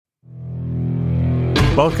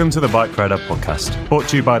Welcome to the Bike Radar podcast, brought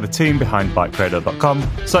to you by the team behind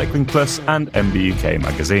BikeRadar.com, Cycling Plus and MBUK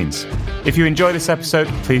magazines. If you enjoy this episode,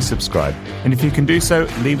 please subscribe. And if you can do so,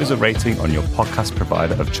 leave us a rating on your podcast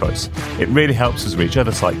provider of choice. It really helps us reach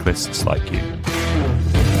other cyclists like you.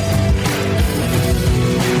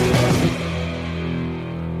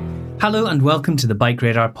 Hello and welcome to the Bike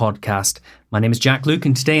Radar podcast. My name is Jack Luke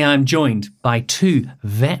and today I'm joined by two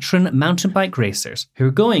veteran mountain bike racers who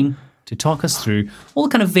are going to talk us through all the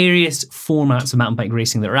kind of various formats of mountain bike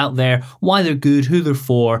racing that are out there, why they're good, who they're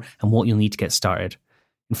for, and what you'll need to get started.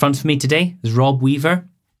 In front of me today is Rob Weaver,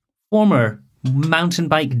 former mountain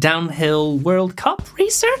bike downhill World Cup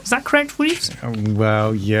racer. Is that correct, Reeves?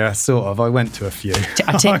 Well, yeah, sort of. I went to a few.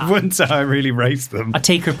 I wouldn't say I really raced them. A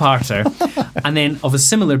taker-parter. And then of a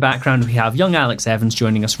similar background, we have young Alex Evans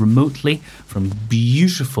joining us remotely from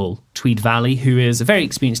beautiful Tweed Valley, who is a very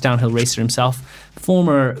experienced downhill racer himself,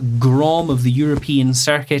 former Grom of the European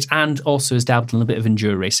circuit, and also has dabbled in a bit of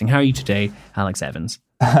enduro racing. How are you today, Alex Evans?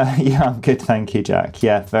 Yeah, I'm good, thank you, Jack.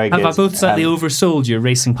 Yeah, very good. Have I both slightly oversold your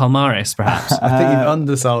racing palmares, perhaps? I think you've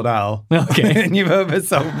undersold Al. Okay. And you've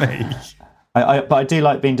oversold me. But I do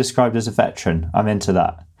like being described as a veteran. I'm into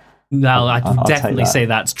that. Well, I'd I'll definitely take that. say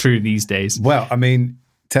that's true these days. Well, I mean,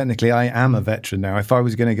 technically I am a veteran now. If I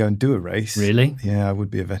was going to go and do a race... Really? Yeah, I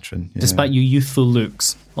would be a veteran. Yeah. Despite your youthful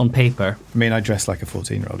looks on paper. I mean, I dress like a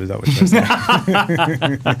 14-year-old. Is that what you're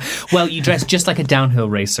saying? Well, you dress just like a downhill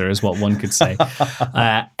racer is what one could say.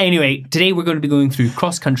 Anyway, today we're going to be going through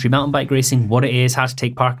cross-country mountain bike racing, what it is, how to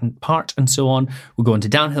take part, and so on. We'll go into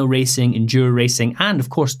downhill racing, enduro racing, and of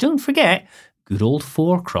course, don't forget, good old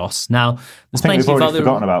four-cross. Now, there's I think plenty we've of already other...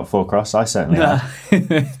 forgotten about four-cross. I certainly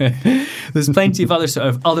have. There's plenty of other sort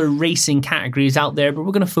of other racing categories out there, but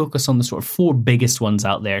we're going to focus on the sort of four biggest ones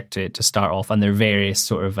out there to start off, and their various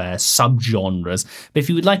sort of subgenres. But if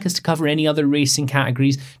you would like us to cover any other racing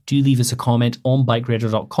categories, do leave us a comment on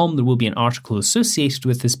BikeRadar.com. There will be an article associated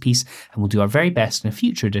with this piece, and we'll do our very best in a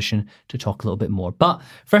future edition to talk a little bit more. But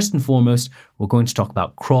first and foremost, we're going to talk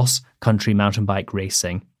about cross-country mountain bike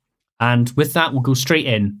racing. And with that, we'll go straight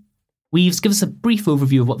in. Weaves, give us a brief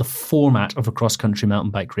overview of what the format of a cross-country mountain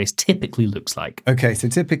bike race typically looks like. Okay, so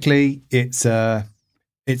typically it's a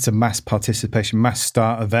mass participation, mass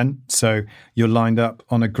start event. So you're lined up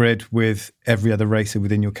on a grid with every other racer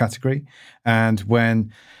within your category. And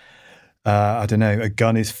when, a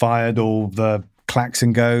gun is fired or the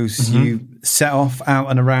klaxon goes, you set off out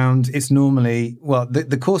and around. It's normally,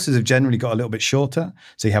 the courses have generally got a little bit shorter,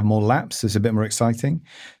 so you have more laps, so it's a bit more exciting.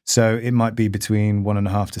 So it might be between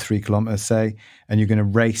 1.5 to 3 kilometers, say, and you're going to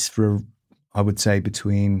race for, I would say,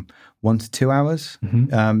 between 1 to 2 hours.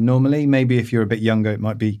 Normally, maybe if you're a bit younger, it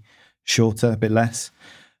might be shorter, a bit less.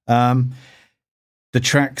 The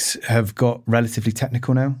tracks have got relatively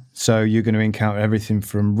technical now, so you're going to encounter everything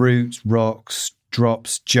from roots, rocks,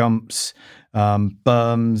 drops, jumps,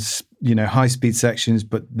 berms, high-speed sections,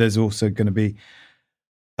 but there's also going to be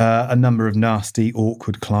a number of nasty,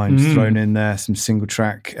 awkward climbs thrown in there, some single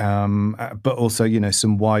track, but also,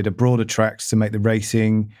 some wider, broader tracks to make the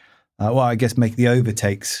racing, make the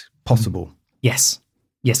overtakes possible. Yes,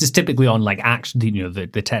 it's typically on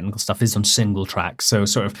the technical stuff is on single tracks, so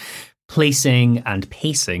sort of placing and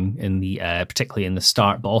pacing in the particularly in the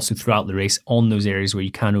start, but also throughout the race on those areas where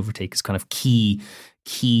you can overtake is kind of key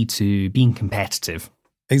to being competitive.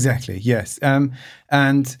 Exactly, yes.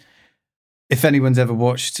 And if anyone's ever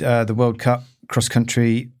watched the World Cup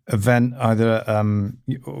cross-country event, either on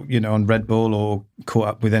Red Bull or caught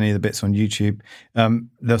up with any of the bits on YouTube,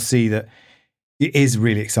 they'll see that it is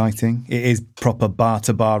really exciting. It is proper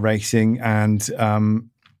bar-to-bar racing, and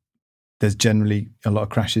there's generally a lot of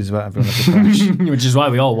crashes about everyone has a crash. Which is why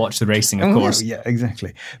we all watch the racing, of course. Yeah,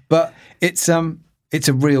 exactly. But it's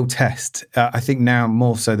a real test, I think now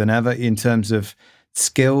more so than ever, in terms of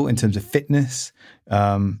skill, in terms of fitness,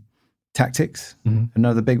 tactics,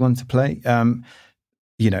 another big one to play.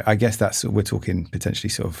 I guess we're talking potentially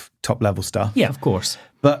sort of top level stuff. Yeah, of course.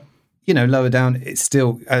 But, lower down, it's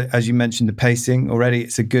still, as you mentioned, the pacing already,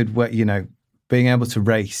 it's a good way, being able to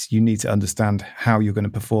race, you need to understand how you're going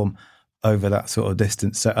to perform over that sort of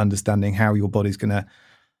distance. So understanding how your body's going to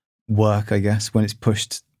work, I guess, when it's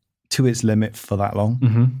pushed to its limit for that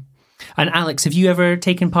long. And Alex, have you ever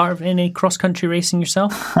taken part in any cross-country racing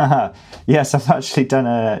yourself? Yes, I've actually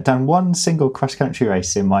done one single cross-country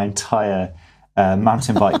race in my entire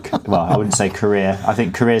mountain bike, I wouldn't say career. I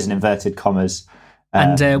think career is in inverted commas.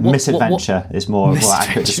 Misadventure is more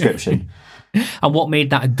accurate description. And what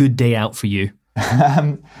made that a good day out for you?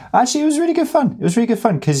 Actually, it was really good fun. It was really good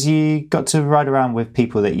fun because you got to ride around with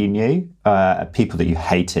people that you knew, people that you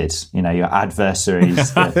hated, you know, your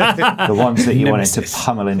adversaries, the ones that you wanted to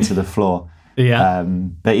pummel into the floor. Yeah.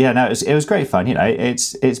 But yeah, no, it was great fun. You know,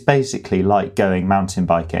 it's basically like going mountain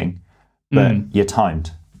biking, but you're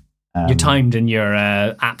timed. You're timed and you're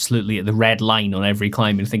absolutely at the red line on every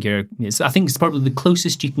climb. And I think it's probably the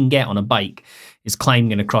closest you can get on a bike is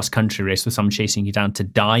climbing in a cross country race with someone chasing you down to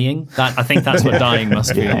dying. I think that's what dying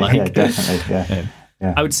must feel like. Yeah, definitely.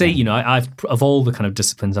 Yeah. I would say, you know, I've of all the kind of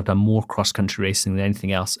disciplines, I've done more cross country racing than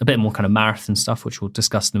anything else. A bit more kind of marathon stuff, which we'll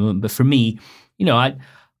discuss in a moment. But for me, you know,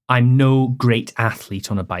 I'm no great athlete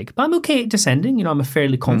on a bike, but I'm okay at descending. You know, I'm a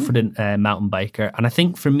fairly confident mountain biker. And I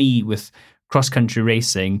think for me with cross-country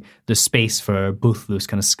racing, there's space for both of those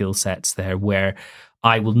kind of skill sets there where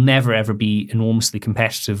I will never, ever be enormously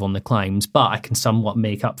competitive on the climbs, but I can somewhat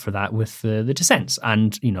make up for that with the descents.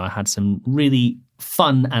 And, you know, I had some really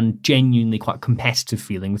fun and genuinely quite competitive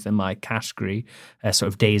feeling within my category, sort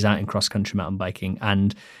of days out in cross-country mountain biking.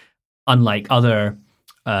 And unlike other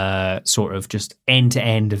sort of just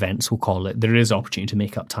end-to-end events, we'll call it, there is opportunity to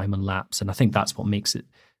make up time on laps. And I think that's what makes it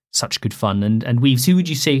such good fun. And Weaves, who would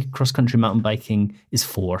you say cross-country mountain biking is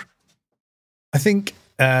for? I think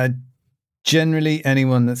generally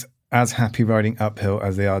anyone that's as happy riding uphill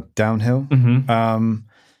as they are downhill.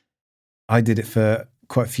 I did it for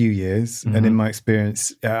quite a few years. And in my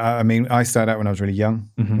experience, I mean, I started out when I was really young,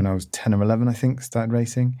 when I was 10 or 11, I think, started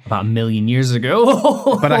racing. About 1 million years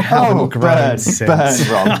ago. But I haven't grown since.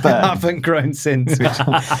 I haven't grown since.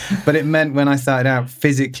 But it meant when I started out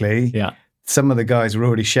physically, some of the guys were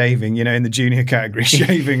already shaving, you know, in the junior category,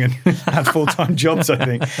 shaving and had full-time jobs, I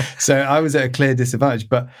think. So I was at a clear disadvantage,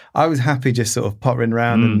 but I was happy just sort of pottering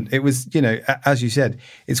around. And it was, you know, as you said,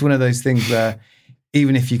 it's one of those things where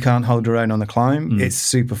even if you can't hold your own on the climb, it's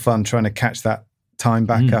super fun trying to catch that time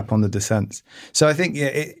back up on the descents. So I think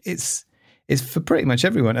it's for pretty much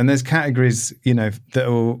everyone. And there's categories, you know, that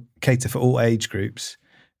will cater for all age groups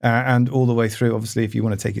and all the way through. Obviously, if you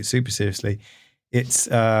want to take it super seriously, it's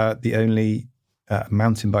the only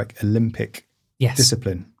mountain bike Olympic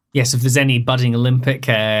discipline. Yes, if there's any budding Olympic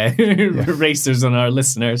racers on our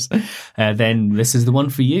listeners, then this is the one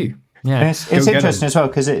for you. Yeah, it's interesting as well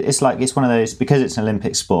because it's one of those, because it's an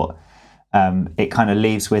Olympic sport. It kind of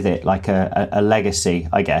leaves with it like a legacy,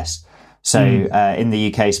 I guess. So in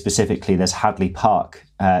the UK specifically, there's Hadley Park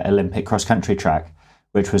Olympic cross country track,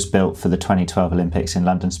 which was built for the 2012 Olympics in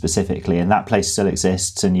London specifically. And that place still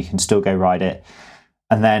exists and you can still go ride it.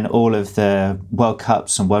 And then all of the World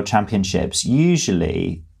Cups and World Championships,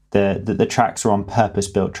 usually the tracks are on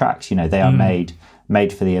purpose-built tracks. You know, they are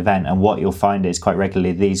made for the event. And what you'll find is quite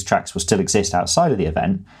regularly these tracks will still exist outside of the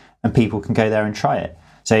event and people can go there and try it.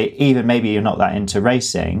 So even maybe you're not that into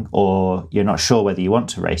racing or you're not sure whether you want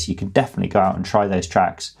to race, you can definitely go out and try those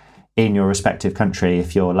tracks in your respective country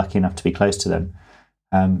if you're lucky enough to be close to them.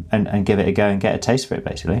 And give it a go and get a taste for it,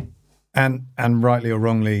 basically. And rightly or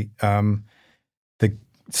wrongly, the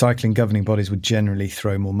cycling governing bodies would generally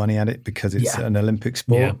throw more money at it because it's an Olympic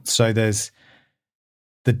sport. Yeah. So there's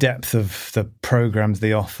the depth of the programs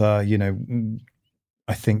they offer. You know,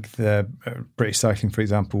 I think the British Cycling, for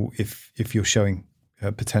example, if you're showing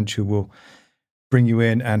potential, will bring you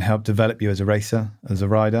in and help develop you as a racer, as a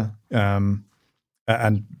rider, and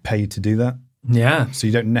pay you to do that. Yeah. So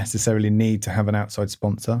you don't necessarily need to have an outside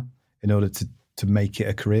sponsor in order to make it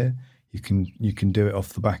a career. You can do it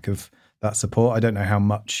off the back of that support. I don't know how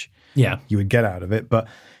much you would get out of it, but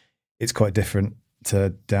it's quite different to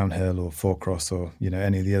downhill or four cross or, you know,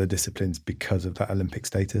 any of the other disciplines because of that Olympic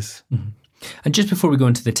status. Mm-hmm. And just before we go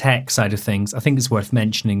into the tech side of things, I think it's worth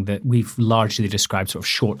mentioning that we've largely described sort of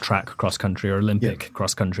short track cross country or Olympic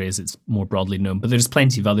cross country as it's more broadly known, but there's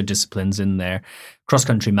plenty of other disciplines in there. Cross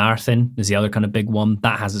country marathon is the other kind of big one.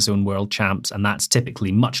 That has its own world champs and that's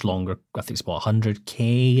typically much longer. I think it's about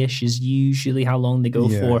 100k-ish is usually how long they go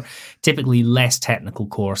for. Typically less technical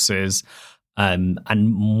courses and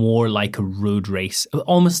more like a road race,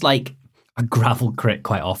 almost like a gravel crit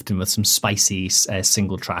quite often with some spicy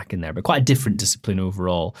single track in there, but quite a different discipline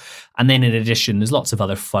overall. And then in addition, there's lots of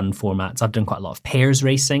other fun formats. I've done quite a lot of pairs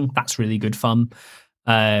racing. That's really good fun,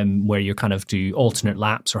 where you kind of do alternate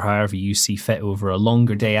laps or however you see fit over a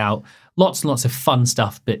longer day out. Lots and lots of fun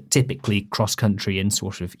stuff, but typically cross-country in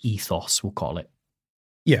sort of ethos, we'll call it.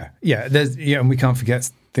 Yeah. And we can't forget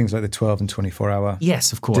things like the 12 and 24-hour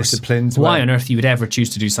disciplines. Why on earth you would ever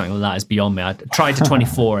choose to do something like that is beyond me. I tried to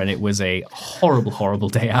 24 and it was a horrible, horrible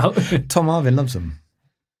day out. Tom Arvin loves them.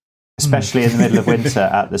 Especially in the middle of winter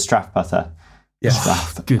at the Strathputher.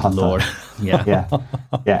 Yes. Good Lord. Yeah.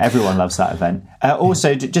 Yeah, everyone loves that event.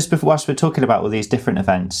 Also, just before, whilst we're talking about all these different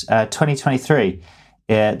events, 2023,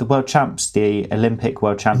 the World Champs, the Olympic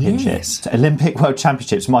World Championships. Yes. Olympic World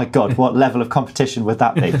Championships, my God, what level of competition would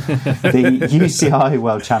that be? The UCI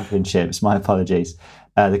World Championships, my apologies,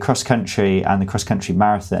 the cross-country and the cross-country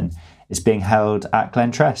marathon is being held at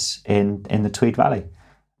Glentress in the Tweed Valley.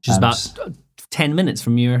 Which is about 10 minutes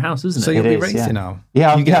from your house, isn't it? So you'll be is, racing now.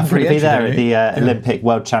 Yeah, I'm You get going to free be entry, there don't at you? the Olympic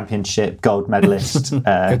World Championship gold medalist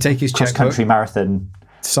Go take his cross-country checkbook. marathon.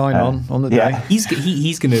 Sign on the yeah. day.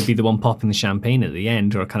 He's going to be the one popping the champagne at the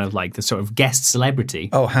end, or kind of like the sort of guest celebrity.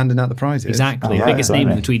 Oh, handing out the prizes. Exactly. Oh, Biggest right. name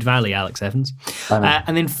in the Tweed Valley, Alex Evans.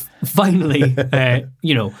 And then finally,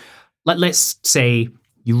 let's say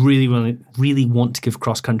you really want to give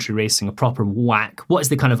cross-country racing a proper whack. What is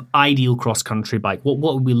the kind of ideal cross-country bike?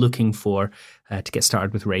 What are we looking for to get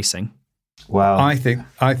started with racing? Well, I think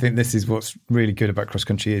this is what's really good about cross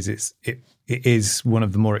country is it is one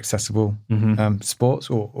of the more accessible sports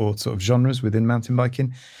or sort of genres within mountain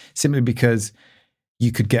biking, simply because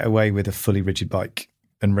you could get away with a fully rigid bike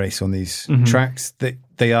and race on these tracks. That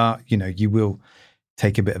they are, you will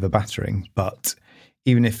take a bit of a battering, but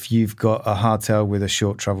even if you've got a hardtail with a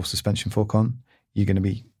short travel suspension fork on, you're going to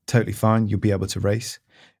be totally fine. You'll be able to race.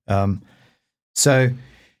 So,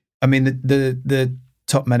 I mean, the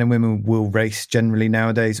top men and women will race generally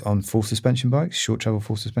nowadays on full suspension bikes, short travel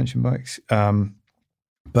full suspension bikes.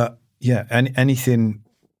 But yeah, anything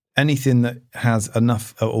that has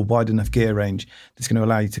enough or wide enough gear range that's going to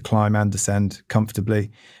allow you to climb and descend comfortably,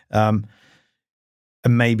 and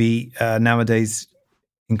maybe nowadays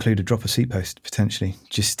include a drop of seat post potentially,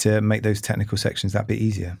 just to make those technical sections that bit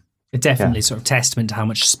easier. It's definitely sort of testament to how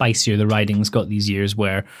much spicier the riding's got these years,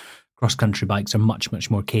 where cross-country bikes are much, much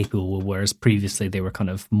more capable, whereas previously they were kind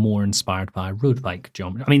of more inspired by road bike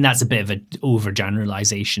geometry. I mean, that's a bit of an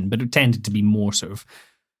overgeneralization, but it tended to be more sort of,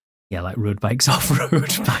 like road bikes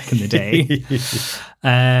off-road back in the day.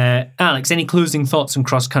 Alex, any closing thoughts on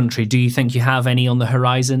cross-country? Do you think you have any on the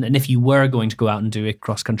horizon? And if you were going to go out and do a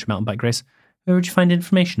cross-country mountain bike race, where would you find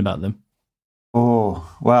information about them?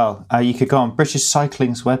 Oh, well, you could go on British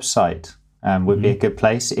Cycling's website, would be a good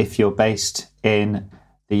place if you're based in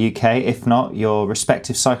the UK. If not, your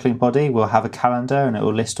respective cycling body will have a calendar and it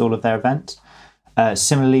will list all of their events.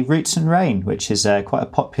 Similarly, Roots and Rain, which is quite a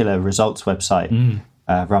popular results website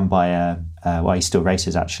run by, he still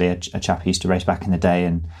races actually, a chap who used to race back in the day.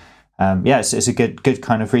 And it's a good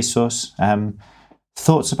kind of resource.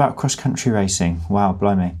 Thoughts about cross-country racing? Wow,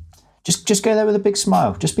 blimey. Just go there with a big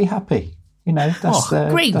smile. Just be happy. That's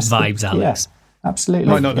great vibes, Alex. Yeah, absolutely.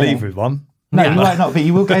 Might not leave with one. No, you might not, but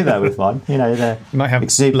you will go there with one. You might have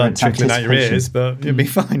blood trickling out your ears, but you'll be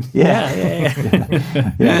fine. Yeah.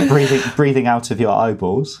 Breathing out of your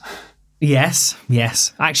eyeballs. Yes.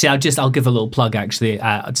 Actually, I'll give a little plug. Actually,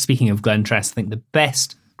 speaking of Glentress, I think the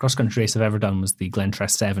best cross-country race I've ever done was the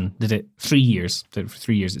Glentress 7. Did it 3 years. Did it for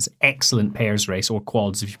 3 years. It's an excellent pairs race, or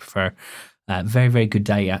quads if you prefer. Very, very good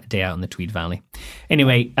day out in the Tweed Valley.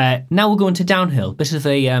 Anyway, now we'll go into downhill. Bit of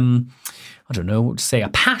a, I don't know what to say, a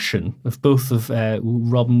passion of both of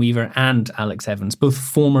Robin Weaver and Alex Evans, both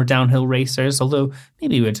former downhill racers, although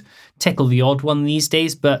maybe would tickle the odd one these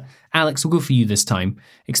days. But Alex, we'll go for you this time.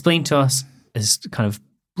 Explain to us as kind of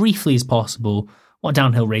briefly as possible what a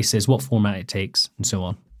downhill race is, what format it takes, and so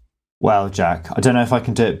on. Well, Jack, I don't know if I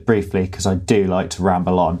can do it briefly because I do like to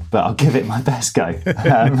ramble on, but I'll give it my best go.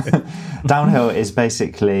 Downhill is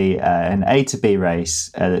basically an A to B race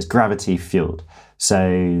that's gravity fueled.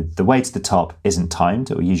 So the way to the top isn't timed.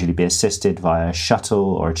 It will usually be assisted via a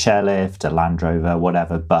shuttle or a chairlift, a Land Rover,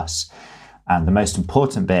 whatever, bus. And the most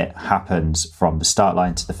important bit happens from the start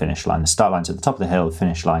line to the finish line. The start line's at the top of the hill, the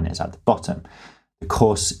finish line is at the bottom. The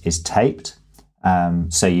course is taped,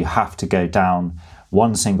 so you have to go down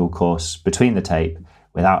one single course between the tape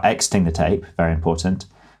without exiting the tape, very important,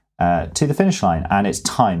 to the finish line. And it's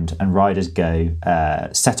timed, and riders go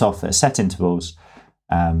set off at set intervals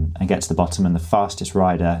and get to the bottom, and the fastest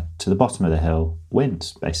rider to the bottom of the hill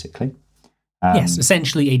wins, basically. Yes,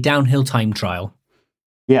 essentially a downhill time trial.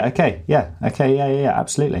 Yeah,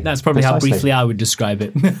 absolutely. That's probably how briefly I would describe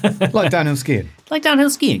it. Like downhill skiing. Like downhill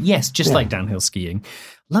skiing, yes, like downhill skiing.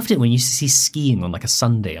 Loved it when you used to see skiing on like a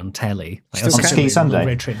Sunday on telly. Like Still on Ski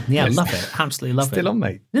Sunday. Yeah, love it. Absolutely love it. Still on,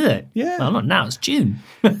 mate. Is it? Yeah. Well, not now, it's June.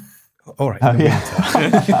 All right. Oh, yeah.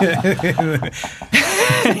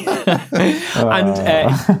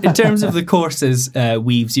 And in terms of the courses,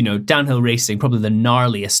 Weaves, downhill racing, probably the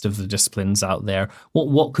gnarliest of the disciplines out there.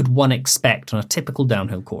 What could one expect on a typical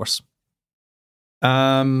downhill course?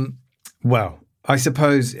 Well, I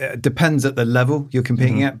suppose it depends at the level you're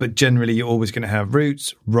competing at, but generally you're always going to have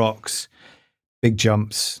roots, rocks, big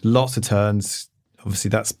jumps, lots of turns. Obviously,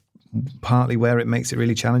 that's partly where it makes it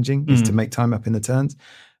really challenging, is to make time up in the turns.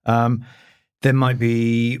 There might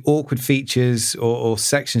be awkward features or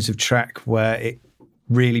sections of track where it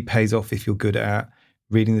really pays off if you're good at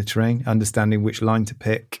reading the terrain, understanding which line to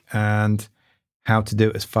pick and how to do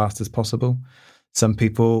it as fast as possible. Some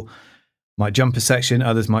people might jump a section,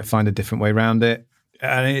 others might find a different way around it.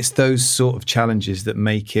 And it's those sort of challenges that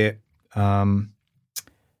make it,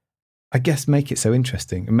 make it so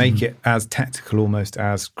interesting and make it as tactical almost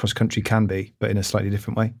as cross country can be, but in a slightly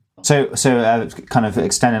different way. So kind of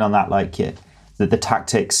extending on that, like the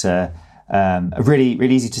tactics are really,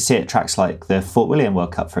 really easy to see at tracks like the Fort William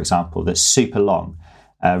World Cup, for example, that's super long,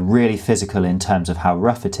 really physical in terms of how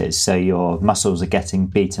rough it is. So your muscles are getting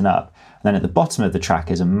beaten up. And then at the bottom of the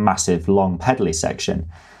track is a massive long pedally section.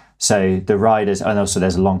 So the riders, and also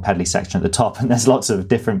there's a long pedally section at the top, and there's lots of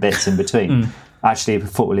different bits in between. Actually,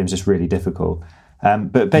 Fort William's just really difficult.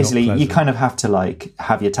 But basically, you kind of have to like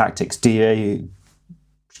have your tactics. Do you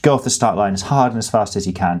go off the start line as hard and as fast as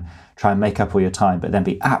you can, try and make up all your time, but then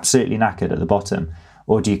be absolutely knackered at the bottom?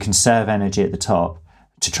 Or do you conserve energy at the top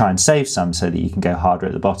to try and save some so that you can go harder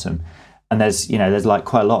at the bottom? And there's like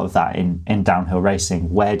quite a lot of that in downhill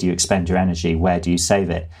racing. Where do you expend your energy? Where do you save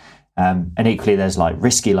it? And equally, there's like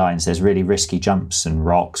risky lines. There's really risky jumps and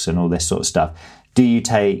rocks and all this sort of stuff. Do you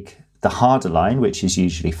take the harder line, which is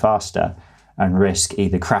usually faster, and risk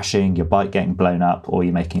either crashing, your bike getting blown up, or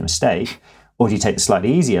you're making a mistake? Or do you take the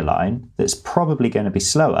slightly easier line that's probably going to be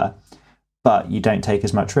slower, but you don't take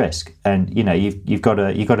as much risk? And you've got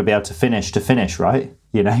to be able to finish, right?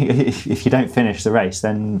 If you don't finish the race,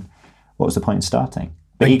 then what was the point in starting?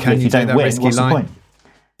 But equally, if you don't win, what's the point?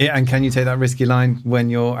 Yeah, and can you take that risky line when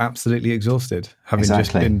you're absolutely exhausted, having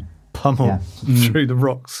just been pummeled through the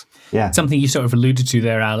rocks? Yeah. Something you sort of alluded to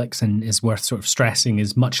there, Alex, and is worth sort of stressing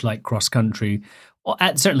is much like cross country,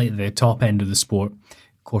 certainly at the top end of the sport,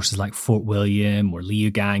 courses like Fort William or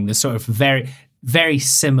Leogang, there's sort of very, very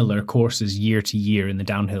similar courses year to year in the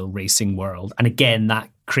downhill racing world. And again, that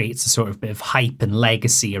creates a sort of bit of hype and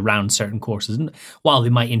legacy around certain courses. And while they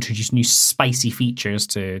might introduce new spicy features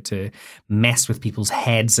to mess with people's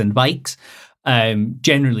heads and bikes,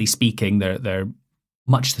 generally speaking, they're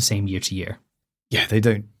much the same year to year. Yeah, they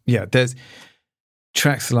don't. Yeah, there's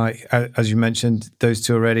tracks like, as you mentioned, those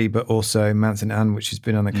two already, but also Mount St. Anne, which has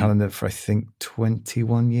been on the calendar for, I think,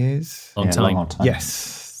 21 years. Long time.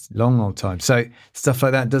 Yes, long old time. So stuff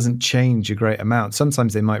like that doesn't change a great amount.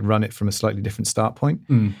 Sometimes they might run it from a slightly different start point,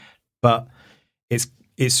 but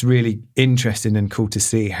it's really interesting and cool to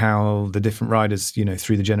see how the different riders,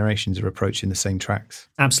 through the generations are approaching the same tracks.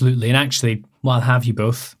 Absolutely. And actually, while I have you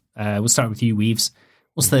both, we'll start with you, Weaves.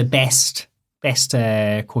 What's the best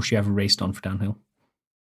course you ever raced on for downhill?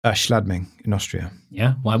 Schladming in Austria.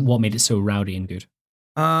 Yeah? What made it so rowdy and good?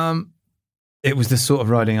 It was the sort of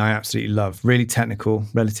riding I absolutely love. Really technical,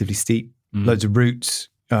 relatively steep, loads of roots,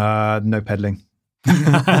 no pedaling.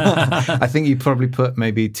 I think you probably put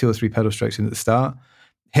maybe 2 or 3 pedal strokes in at the start,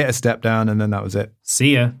 hit a step down, and then that was it.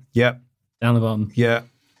 See ya. Yep. Down the bottom. Yeah.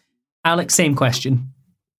 Alex, same question.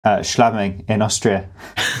 Schladming in Austria.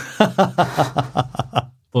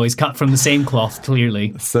 Boys cut from the same cloth,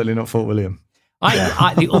 clearly. Certainly not Fort William.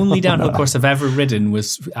 The only downhill course I've ever ridden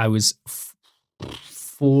was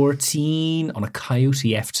 14 on a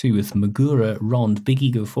Coyote F2 with Magura, Rond, Big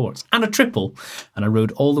Ego Forts, and a triple. And I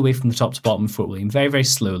rode all the way from the top to bottom of Fort William very, very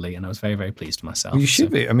slowly, and I was very, very pleased with myself. Well, you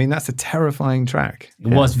should be. I mean, that's a terrifying track. It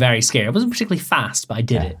was very scary. I wasn't particularly fast, but I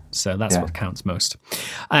did it. So that's what counts most.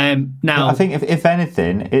 Now, I think if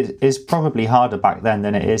anything, it's probably harder back then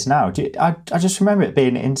than it is now. I just remember it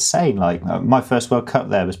being insane. Like my first World Cup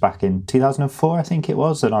there was back in 2004, I think it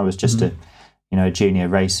was, and I was just a junior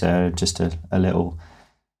racer, just a little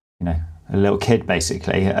kid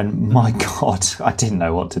basically, and my God, I didn't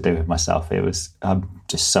know what to do with myself. It was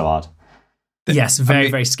just so hard. Yes,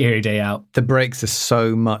 very scary day out. The brakes are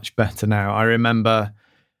so much better now. I remember,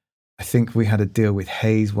 I think we had a deal with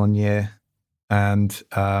Hayes one year, and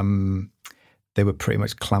they were pretty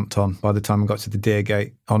much clamped on by the time I got to the Deer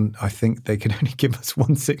Gate. I think they could only give us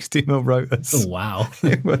 160mm rotors. Oh, wow.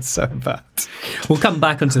 It was so bad. We'll come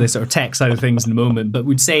back onto the sort of tech side of things in a moment, but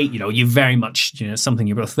we'd say, you very much, something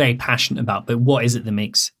you're both very passionate about, but what is it that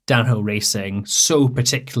makes downhill racing so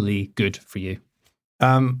particularly good for you?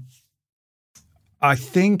 I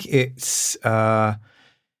think it's that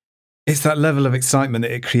level of excitement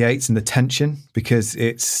that it creates and the tension, because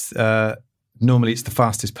it's normally it's the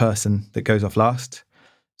fastest person that goes off last.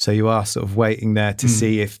 So you are sort of waiting there to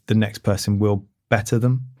see if the next person will better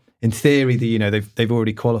them in theory, they've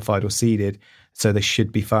already qualified or seeded, so they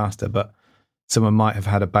should be faster. But someone might have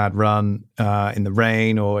had a bad run in the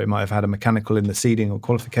rain, or it might have had a mechanical in the seeding or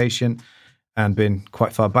qualification and been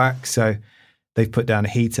quite far back. So they've put down a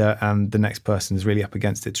heater, and the next person is really up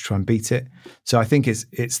against it to try and beat it. So I think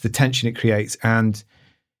it's the tension it creates, and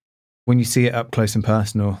when you see it up close and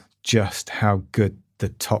personal, just how good the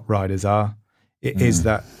top riders are. It is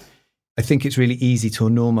that. I think it's really easy to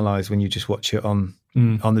normalise when you just watch it on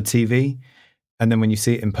the TV, and then when you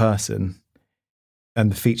see it in person, and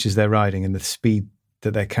the features they're riding and the speed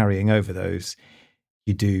that they're carrying over those,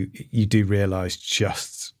 you do realise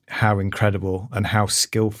just how incredible and how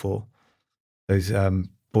skillful those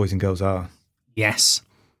boys and girls are. Yes,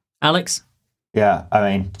 Alex. Yeah, I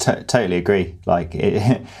mean, totally agree. Like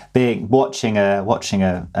watching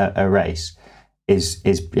a race is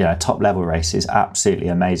a top level race is absolutely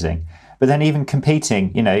amazing. But then even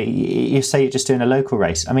competing, you say you're just doing a local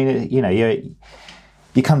race. I mean,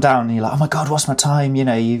 you come down and you're like, oh my God, what's my time?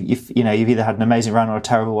 You've either had an amazing run or a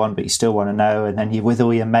terrible one, but you still want to know. And then you're with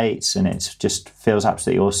all your mates, and it just feels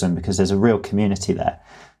absolutely awesome because there's a real community there.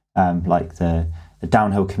 Like the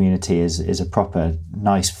downhill community is a proper,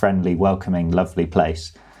 nice, friendly, welcoming, lovely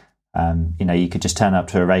place. You could just turn up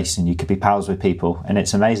to a race and you could be pals with people, and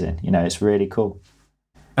it's amazing. It's really cool.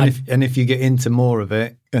 And if you get into more of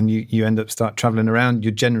it and you end up start traveling around,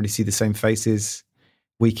 you generally see the same faces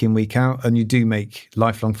week in, week out, and you do make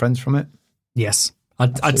lifelong friends from it. Yes.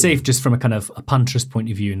 I'd say just from a kind of a punter's point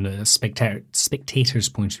of view and a spectator's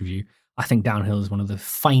point of view, I think downhill is one of the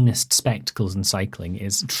finest spectacles in cycling.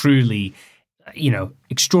 It's truly,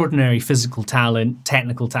 extraordinary physical talent,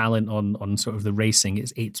 technical talent on sort of the racing.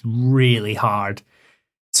 It's really hard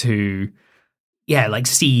to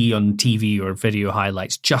see on TV or video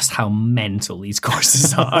highlights just how mental these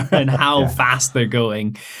courses are and how fast they're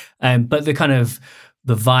going. But the kind of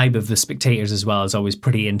the vibe of the spectators as well is always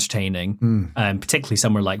pretty entertaining. Particularly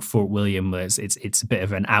somewhere like Fort William, where it's a bit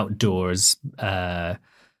of an outdoors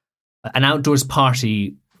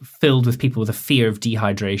party filled with people with a fear of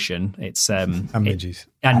dehydration. It's and midges.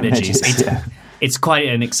 It's quite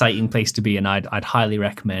an exciting place to be, and I'd highly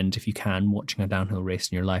recommend, if you can, watching a downhill race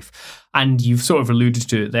in your life. And you've sort of alluded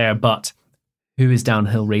to it there, but who is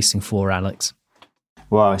downhill racing for, Alex?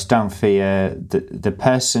 Well, it's down for the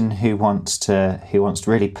person who wants to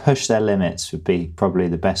really push their limits would be probably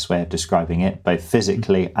the best way of describing it, both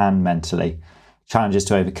physically and mentally. Challenges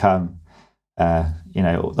to overcome,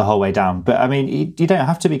 the whole way down. But I mean, you don't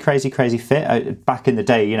have to be crazy fit. Back in the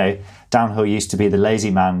day, downhill used to be the lazy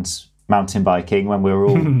man's mountain biking, when we were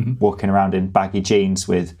all walking around in baggy jeans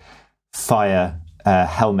with fire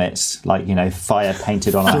helmets, like fire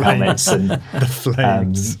painted on our helmets, and the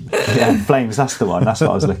flames. Flames. That's the one. That's what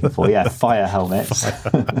I was looking for. Yeah, fire helmets,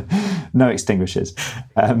 no extinguishers.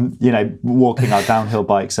 Walking our downhill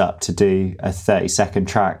bikes up to do a 30-second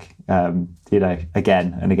track. Again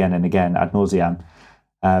and again and again ad nauseam.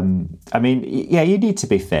 I mean, you need to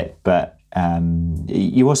be fit, but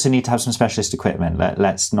you also need to have some specialist equipment.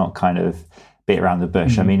 Let's not kind of beat around the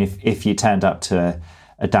bush. I mean, if you turned up to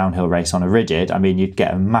a downhill race on a rigid, I mean, you'd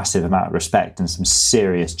get a massive amount of respect and some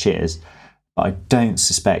serious cheers, but I don't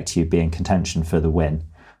suspect you'd be in contention for the win.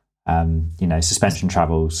 Suspension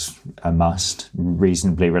travel's a must.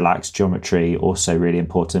 Reasonably relaxed geometry, also really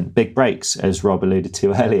important. Big brakes, as Rob alluded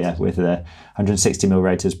to earlier, with the 160mm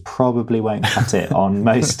rotors, probably won't cut it on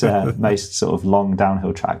most sort of long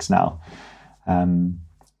downhill tracks now.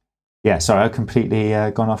 Sorry, I've completely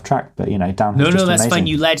gone off track, but downhill. No, that's fine.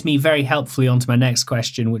 You led me very helpfully onto my next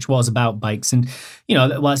question, which was about bikes, and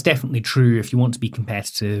it's definitely true. If you want to be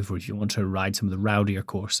competitive, or if you want to ride some of the rowdier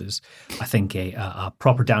courses, I think a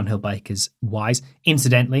proper downhill bike is wise.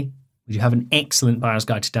 Incidentally, we do have an excellent buyer's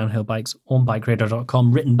guide to downhill bikes on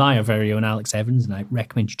BikeRadar.com, written by our very own Alex Evans, and I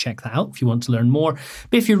recommend you check that out if you want to learn more.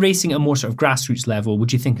 But if you're racing at a more sort of grassroots level,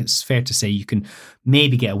 would you think it's fair to say you can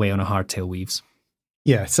maybe get away on a hardtail Weaves?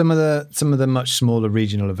 Yeah, some of the much smaller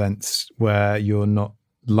regional events where you're not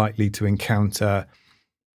likely to encounter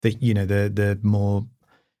the more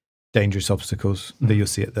dangerous obstacles that you'll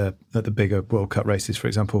see at the bigger World Cup races, for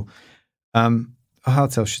example. A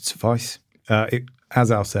hardtail should suffice.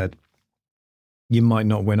 As Al said, you might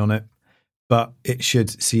not win on it, but it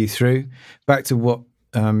should see you through. Back to what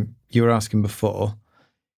you were asking before,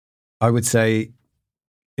 I would say,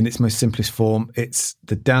 in its most simplest form, it's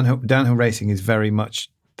the downhill racing is very much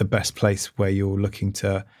the best place where you're looking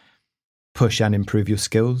to push and improve your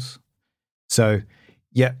skills. So,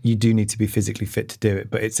 yeah, you do need to be physically fit to do it,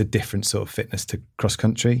 but it's a different sort of fitness to cross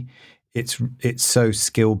country. It's so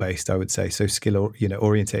skill based, I would say, so skill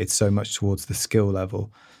orientated so much towards the skill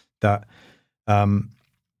level that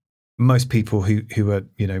most people who are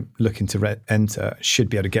looking to enter should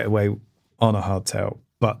be able to get away on a hardtail,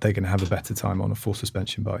 but they're going to have a better time on a full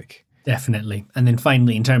suspension bike. Definitely. And then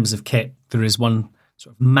finally, in terms of kit, there is one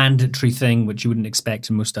sort of mandatory thing which you wouldn't expect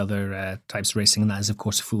in most other types of racing, and that is, of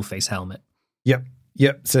course, a full face helmet. Yep.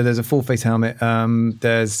 So there's a full face helmet.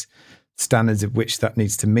 There's standards at which that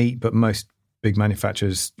needs to meet, but most big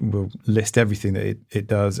manufacturers will list everything that it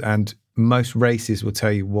does, and most races will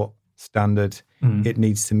tell you what standard it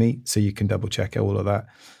needs to meet, so you can double check all of that.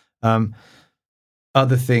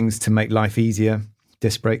 Other things to make life easier,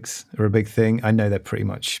 disc brakes are a big thing. I know they're pretty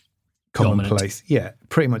much commonplace. Yeah,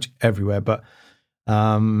 pretty much everywhere. But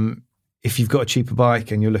if you've got a cheaper bike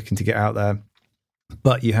and you're looking to get out there,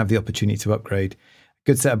 but you have the opportunity to upgrade, a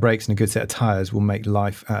good set of brakes and a good set of tyres will make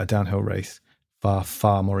life at a downhill race far,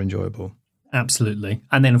 far more enjoyable. Absolutely.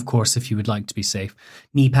 And then, of course, if you would like to be safe,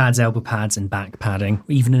 knee pads, elbow pads, and back padding,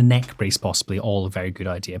 even a neck brace possibly, all a very good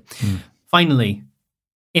idea. Finally,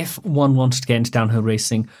 if one wanted to get into downhill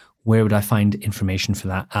racing, where would I find information for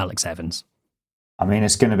that, Alex Evans? I mean,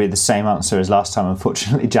 it's going to be the same answer as last time,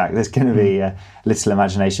 unfortunately, Jack. There's going to be little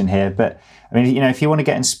imagination here. But, I mean, if you want to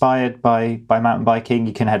get inspired by mountain biking,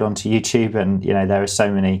 you can head onto YouTube, and, there are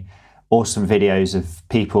so many awesome videos of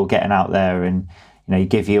people getting out there, and,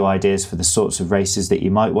 give you ideas for the sorts of races that you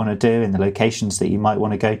might want to do and the locations that you might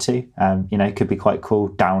want to go to. It could be quite cool.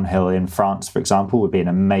 Downhill in France, for example, would be an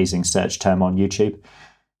amazing search term on YouTube.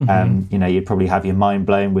 You'd probably have your mind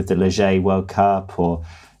blown with the Leger World Cup, or,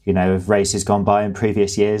 of races gone by in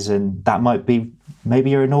previous years, and that might be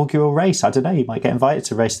maybe your inaugural race. I don't know, you might get invited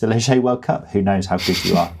to race the Leger World Cup. Who knows how good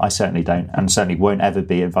you are? I certainly don't, and certainly won't ever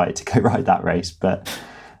be invited to go ride that race. But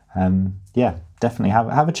definitely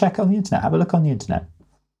have a check on the internet, have a look on the internet.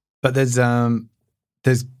 But there's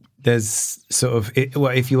sort of,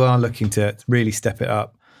 if you are looking to really step it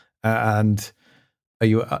up and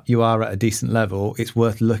you are at a decent level, it's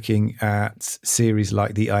worth looking at series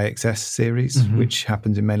like the IXS series, which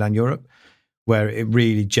happens in mainland Europe, where it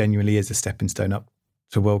really genuinely is a stepping stone up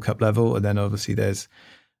to World Cup level. And then obviously there's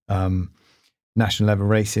national level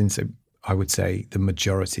racing. So I would say the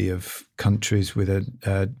majority of countries with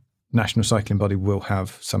a national cycling body will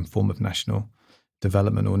have some form of national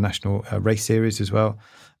development or national race series as well.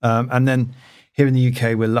 And then here in the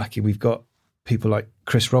UK, we're lucky. We've got people like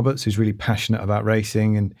Chris Roberts, who's really passionate about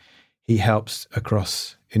racing, and he helps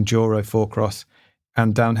across enduro, four-cross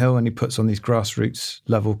and downhill, and he puts on these grassroots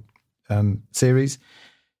level series.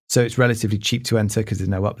 So it's relatively cheap to enter because there's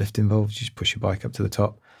no uplift involved. You just push your bike up to the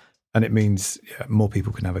top, and it means more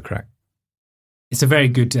people can have a crack. It's a very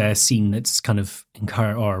good scene that's kind of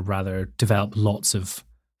developed lots of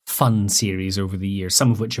fun series over the years,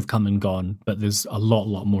 some of which have come and gone, but there's a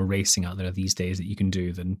lot more racing out there these days that you can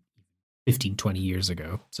do than 15, 20 years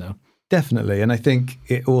ago. So definitely. And I think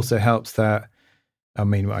it also helps that, I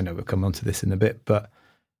mean, I know we'll come on to this in a bit, but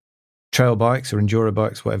trail bikes or enduro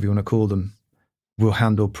bikes, whatever you want to call them, will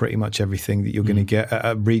handle pretty much everything that you're going to get at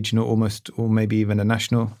a regional almost, or maybe even a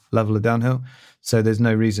national level of downhill. So there's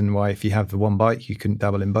no reason why, if you have the one bike, you couldn't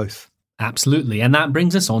dabble in both. Absolutely. And that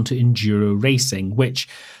brings us on to enduro racing, which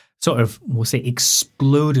sort of, we'll say,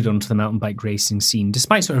 exploded onto the mountain bike racing scene,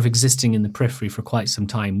 despite sort of existing in the periphery for quite some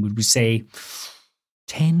time. Would we say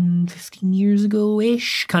 10, 15 years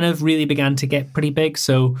ago-ish, kind of really began to get pretty big.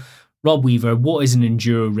 So, Rob Weaver, what is an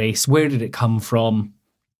enduro race? Where did it come from?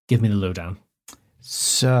 Give me the lowdown.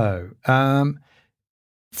 So,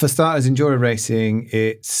 for starters, enduro racing,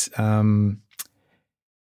 it's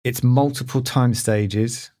multiple time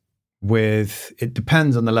stages. It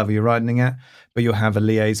depends on the level you're riding at, but you'll have a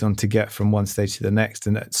liaison to get from one stage to the next.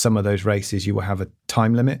 And at some of those races, you will have a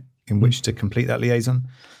time limit in which to complete that liaison.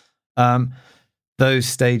 Those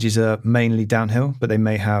stages are mainly downhill, but they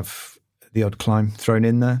may have the odd climb thrown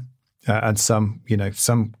in there. And some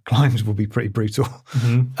climbs will be pretty brutal.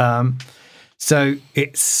 So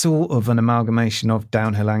it's sort of an amalgamation of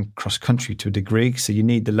downhill and cross country to a degree. So you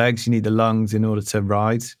need the legs, you need the lungs in order to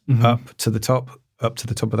ride up to the top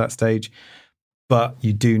of that stage. But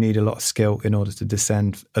you do need a lot of skill in order to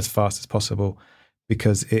descend as fast as possible,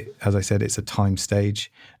 because as I said, it's a time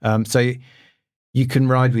stage. So you can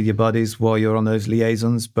ride with your buddies while you're on those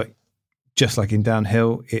liaisons, but just like in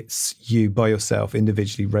downhill, it's you by yourself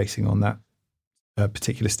individually racing on that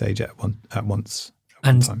particular stage at once.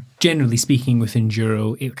 And generally speaking, with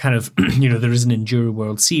enduro, it kind of, there is an Enduro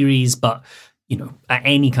World Series, but, at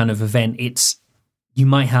any kind of event, you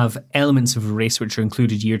might have elements of a race which are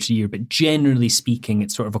included year to year, but generally speaking,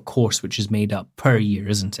 it's sort of a course which is made up per year,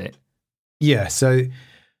 isn't it? Yeah. So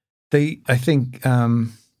I think Al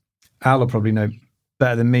will probably know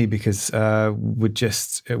better than me because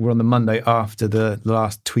we're on the Monday after the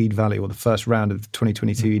last Tweed Valley or the first round of the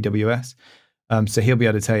 2022 EWS. So he'll be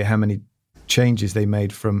able to tell you how many changes they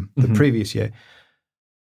made from the previous year.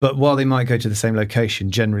 But while they might go to the same location,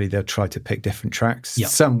 generally they'll try to pick different tracks. Yep.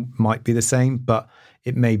 Some might be the same, but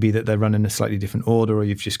it may be that they're running a slightly different order, or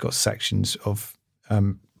you've just got sections of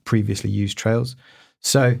previously used trails.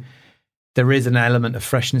 So there is an element of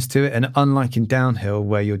freshness to it. And unlike in downhill,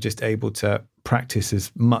 where you're just able to practice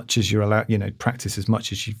as much as you're allowed, practice as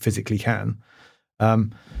much as you physically can. I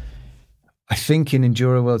think in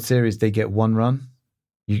Enduro World Series, they get one run.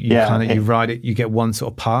 You ride it, you get one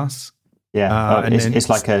sort of pass. Yeah, it's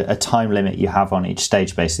like a time limit you have on each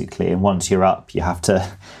stage, basically. And once you're up, you have to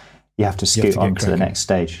scoot on to the next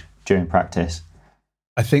stage during practice.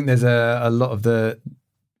 I think there's a lot of the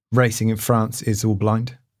racing in France is all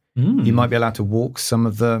blind. You might be allowed to walk some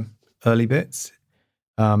of the early bits,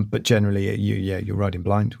 but generally, you're riding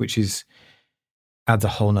blind, which adds a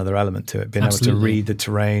whole nother element to it. Being able to read the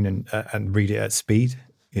terrain and read it at speed,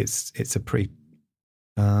 it's a pretty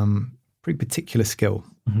particular skill.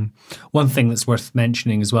 Mm-hmm. One thing that's worth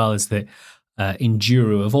mentioning as well is that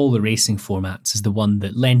Enduro, of all the racing formats, is the one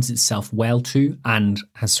that lends itself well to and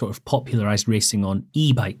has sort of popularized racing on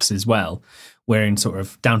e-bikes as well. Where in sort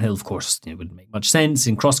of downhill, of course, it wouldn't make much sense.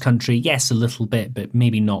 In cross country, yes, a little bit, but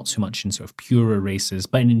maybe not so much in sort of purer races.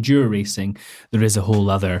 But in enduro racing, there is a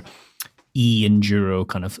whole other e-enduro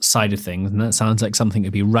kind of side of things. And that sounds like something that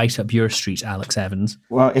would be right up your street, Alex Evans.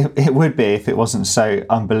 Well, it would be if it wasn't so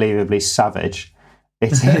unbelievably savage.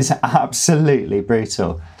 It is absolutely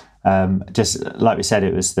brutal. Just like we said,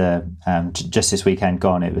 it was just this weekend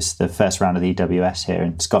gone. It was the first round of the EWS here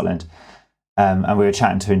in Scotland. And we were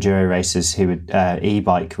chatting to enduro racers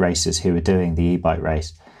e-bike racers who were doing the e-bike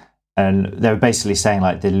race. And they were basically saying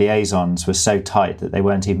like the liaisons were so tight that they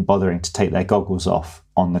weren't even bothering to take their goggles off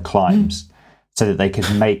on the climbs so that they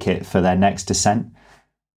could make it for their next descent.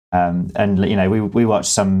 And we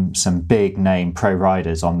watched some big name pro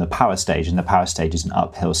riders on the power stage, and the power stage is an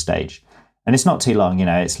uphill stage. And it's not too long,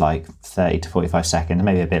 it's like 30 to 45 seconds,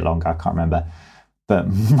 maybe a bit longer, I can't remember. But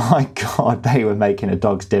my God, they were making a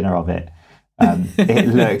dog's dinner of it. It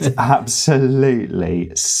looked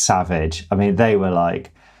absolutely savage. I mean, they were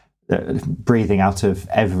like breathing out of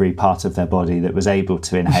every part of their body that was able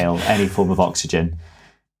to inhale any form of oxygen.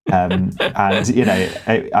 And,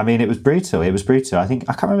 it was brutal. It was brutal. I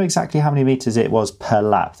can't remember exactly how many meters it was per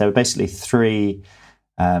lap. There were basically three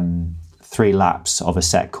laps of a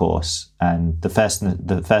set course. And the first and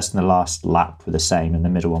the last lap were the same, and the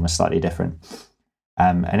middle one was slightly different.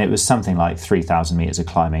 And it was something like 3,000 meters of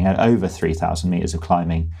climbing, over 3,000 meters of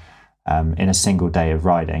climbing in a single day of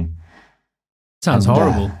riding. Sounds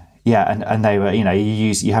horrible. And they were,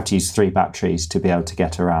 you have to use 3 batteries to be able to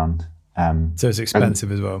get around. So it's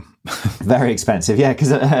expensive as well. Very expensive, yeah,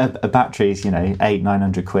 because a battery's,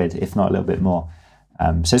 800-900 quid, if not a little bit more.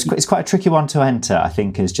 So it's quite a tricky one to enter, I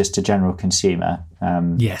think, as just a general consumer.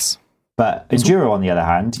 Yes. But enduro, on the other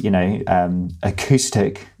hand,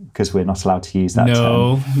 acoustic, because we're not allowed to use that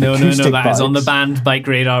term. No, that is on the banned bike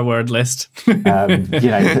radar word list.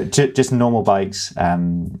 Just normal bikes,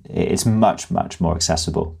 it's much, much more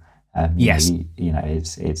accessible. Yes.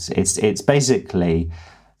 It's basically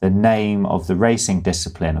the name of the racing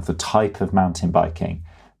discipline, of the type of mountain biking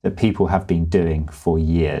that people have been doing for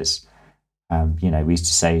years. We used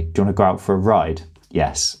to say, do you want to go out for a ride?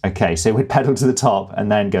 Yes. Okay. So we'd pedal to the top and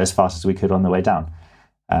then go as fast as we could on the way down.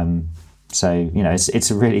 It's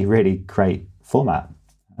a really, really great format.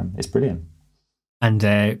 It's brilliant.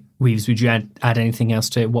 And Weaves, would you add anything else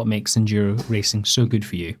to it? What makes enduro racing so good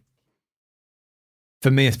for you? For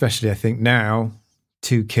me, especially, I think now,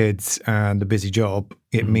 2 kids and a busy job,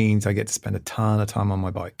 it means I get to spend a ton of time on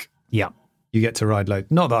my bike. Yeah. You get to ride loads.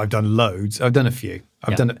 Not that I've done loads. I've done a few.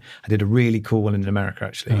 I did a really cool one in America,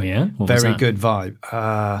 actually. Oh, yeah? What Very good vibe.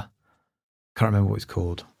 Can't remember what it's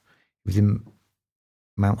called. It was in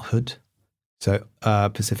Mount Hood. So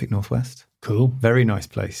Pacific Northwest. Cool. Very nice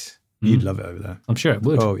place. You'd love it over there. I'm sure it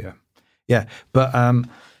would. Oh, yeah. Yeah. But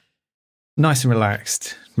nice and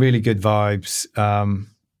relaxed. Really good vibes.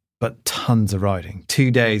 But tons of riding. 2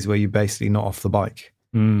 days where you're basically not off the bike.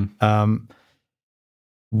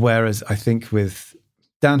 Whereas I think with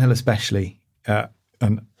downhill especially,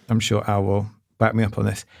 and I'm sure Al will back me up on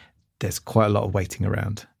this, there's quite a lot of waiting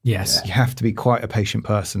around. Yes. You have to be quite a patient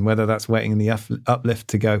person, whether that's waiting in the uplift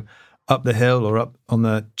to go up the hill or up on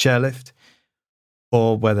the chairlift,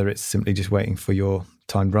 or whether it's simply just waiting for your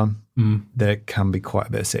timed run. There can be quite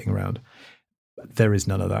a bit of sitting around. But there is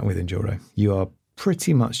none of that with enduro. You are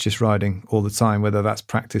pretty much just riding all the time, whether that's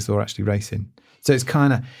practice or actually racing. So it's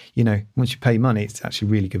kind of, once you pay money, it's actually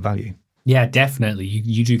really good value. Yeah, definitely.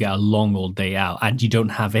 You do get a long old day out, and you don't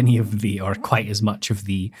have any of the, or quite as much of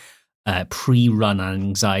the pre-run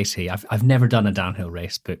anxiety. I've never done a downhill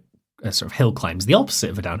race, but sort of hill climbs, the opposite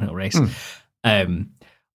of a downhill race.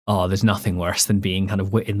 There's nothing worse than being kind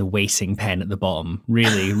of in the waiting pen at the bottom.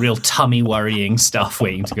 Really, real tummy worrying stuff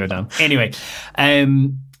waiting to go down. Anyway,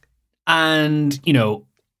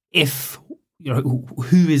 if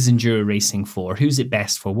who is enduro racing for? Who's it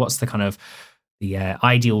best for? What's the kind of the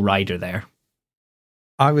ideal rider there?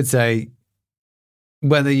 I would say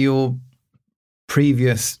whether you're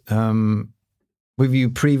previously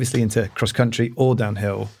into cross country or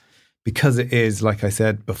downhill, because it is, like I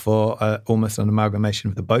said before, almost an amalgamation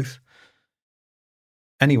of the both.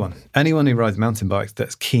 Anyone who rides mountain bikes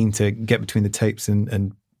that's keen to get between the tapes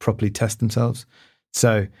and properly test themselves.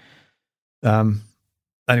 So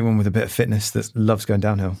anyone with a bit of fitness that loves going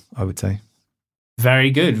downhill, I would say.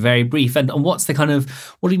 Very good, very brief. And what do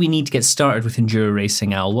we need to get started with enduro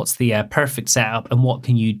racing, Al? What's the perfect setup, and what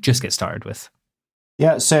can you just get started with?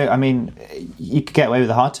 Yeah, so, I mean, you could get away with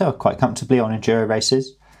a hardtail quite comfortably on enduro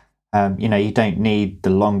races. You don't need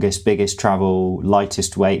the longest, biggest travel,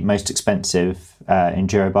 lightest weight, most expensive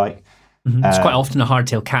enduro bike. Mm-hmm. It's quite often a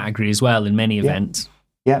hardtail category as well in many events.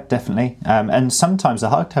 Yeah, definitely. And sometimes the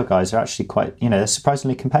hardtail guys are actually quite, they're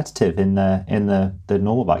surprisingly competitive in the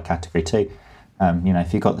normal bike category too.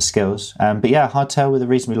 If you've got the skills. But yeah, hardtail with a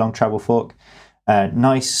reasonably long travel fork.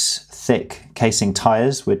 Nice, thick casing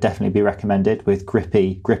tyres would definitely be recommended with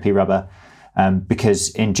grippy rubber,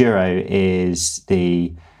 because enduro is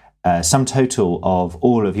the sum total of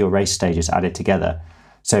all of your race stages added together.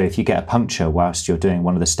 So if you get a puncture whilst you're doing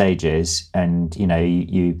one of the stages and,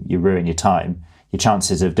 you ruin your time, your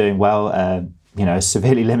chances of doing well, are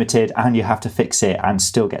severely limited, and you have to fix it and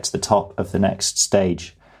still get to the top of the next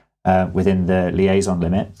stage within the liaison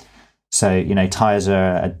limit. So, tyres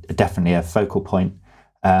are definitely a focal point.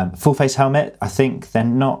 Full face helmet, I think they're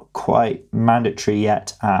not quite mandatory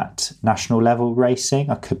yet at national level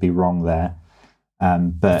racing. I could be wrong there.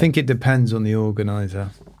 But I think it depends on the organizer.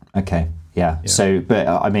 Okay, yeah. So, but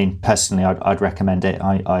I mean, personally, I'd recommend it.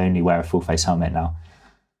 I only wear a full face helmet now,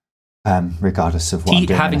 regardless of what I'm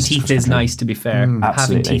doing. Having teeth is nice, to be fair.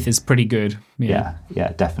 Having teeth is pretty good. Yeah,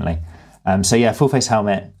 definitely. Full face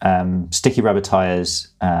helmet, sticky rubber tires,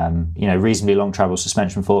 reasonably long travel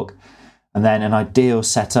suspension fork, and then an ideal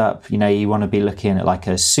setup. You want to be looking at like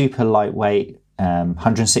a super lightweight,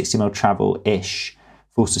 160mm travel-ish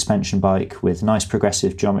full suspension bike with nice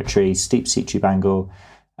progressive geometry, steep seat tube angle.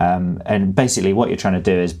 And basically what you're trying to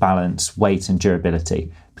do is balance weight and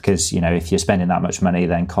durability, because, if you're spending that much money,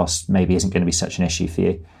 then cost maybe isn't going to be such an issue for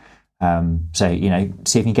you. See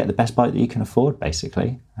if you can get the best bike that you can afford,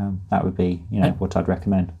 basically. That would be, what I'd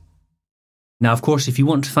recommend. Now, of course, if you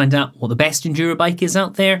want to find out what the best enduro bike is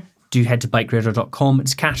out there, do head to bikeradar.com.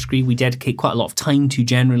 It's a category we dedicate quite a lot of time to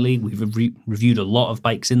generally. We've reviewed a lot of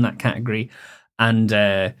bikes in that category. And,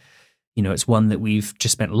 it's one that we've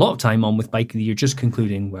just spent a lot of time on with Bike of the Year, just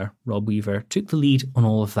concluding, where Rob Weaver took the lead on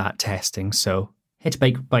all of that testing. So head to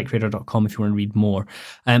bikeradar.com if you want to read more.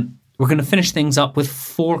 We're going to finish things up with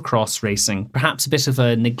 4-cross racing, perhaps a bit of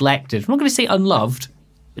a neglected, I'm not going to say unloved,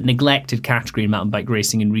 but neglected category in mountain bike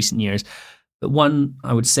racing in recent years. But one,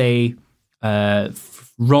 I would say,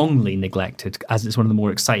 wrongly neglected, as it's one of the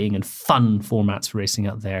more exciting and fun formats for racing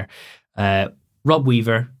out there. Rob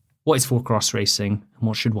Weaver, what is 4-cross racing, and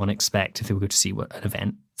what should one expect if they were going to see an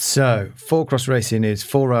event? So, 4-cross racing is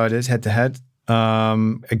 4 riders head-to-head,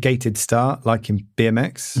 a gated start like in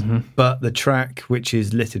BMX, but the track, which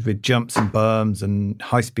is littered with jumps and berms and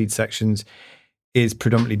high-speed sections, is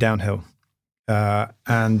predominantly downhill.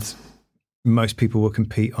 And most people will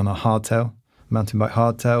compete on a hardtail, mountain bike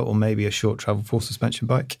hardtail, or maybe a short travel full suspension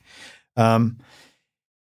bike.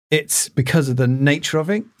 It's because of the nature of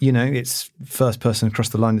it, it's first person across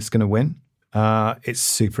the line that's going to win. It's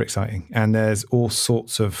super exciting. And there's all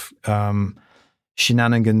sorts of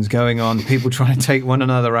shenanigans going on, people trying to take one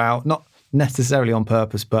another out, not necessarily on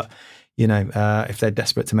purpose, but, if they're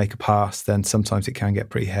desperate to make a pass, then sometimes it can get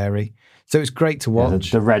pretty hairy. So it's great to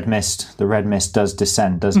watch. The red mist does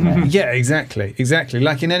descend, doesn't it? Yeah, exactly.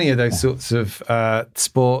 Like in any of those sorts of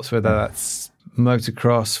sports, whether that's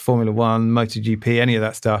motocross, Formula One, MotoGP, any of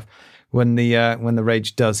that stuff, when the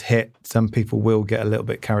rage does hit, some people will get a little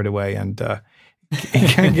bit carried away, and it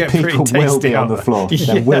can get pretty tasty. People will be on the floor.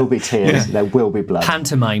 There will be tears. There will be blood.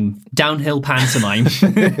 Pantomime, downhill pantomime,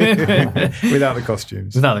 without the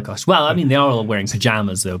costumes. Well, I mean, they are all wearing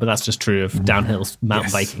pajamas though, but that's just true of downhill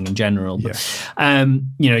mountain biking in general. But,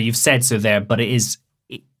 you've said so there, but it's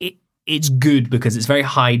good because it's very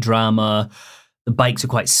high drama. the bikes are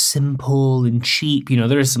quite simple and cheap.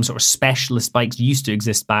 There is some sort of specialist bikes used to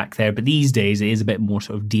exist back there, but these days it is a bit more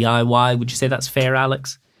sort of DIY. Would you say that's fair,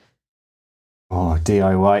 Alex? Oh,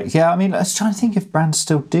 DIY. Yeah, I mean, I was trying to think if brands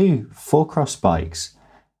still do four-cross bikes.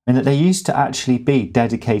 I mean, that there used to actually be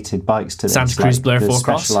dedicated bikes to this. Santa Cruz Blur the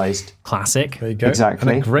four-cross. Specialized. Classic. There you go.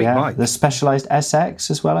 Exactly. And a great bike. The Specialized SX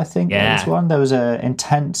as well, I think. Yeah. There was one. There was a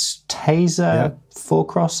Intense Taser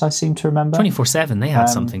four-cross, I seem to remember. 24/7, they had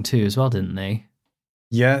something too as well, didn't they?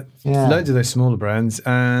 Yeah, loads of those smaller brands,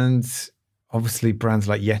 and obviously brands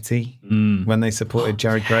like Yeti, when they supported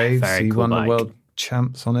Jared Graves, very he cool won bike. the world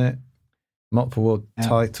champs on it, multiple world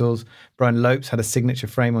titles. Brian Lopes had a signature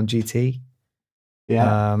frame on GT.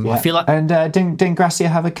 Yeah, I feel like... And didn't Gracia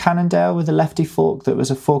have a Cannondale with a lefty fork that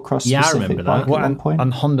was a four-cross Yeah, I specific remember bike that. at one point?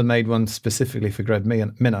 And Honda made one specifically for Greg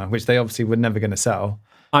Minna, which they obviously were never going to sell.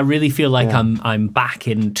 I really feel like I'm back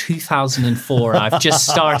in 2004. I've just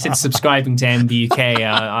started subscribing to MBUK.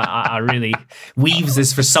 I really... Weaves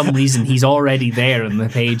is, for some reason, he's already there on the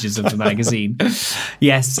pages of the magazine.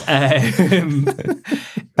 Yes. A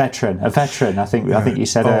veteran. I think you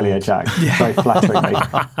said earlier, Jack. Very flatteringly.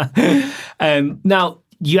 Now,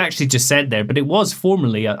 you actually just said there, but it was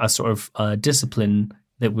formerly a sort of discipline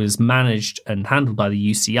that was managed and handled by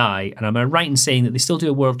the UCI. And am I right in saying that they still do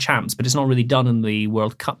a World Champs, but it's not really done in the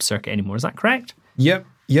World Cup circuit anymore? Is that correct? Yep.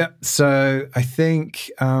 So I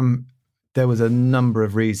think there was a number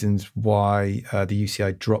of reasons why the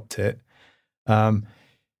UCI dropped it.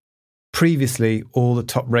 Previously, all the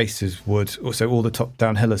top racers all the top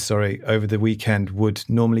downhillers, over the weekend would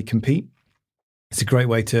normally compete. It's a great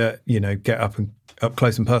way to, get up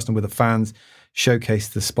close and personal with the fans, showcase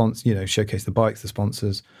the showcase the bikes, the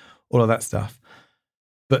sponsors, all of that stuff.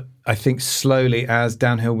 But I think slowly, as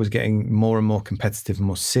downhill was getting more and more competitive and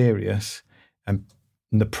more serious, and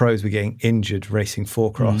the pros were getting injured racing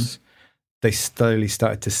four-cross, they slowly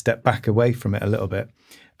started to step back away from it a little bit.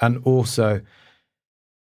 And also,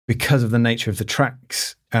 because of the nature of the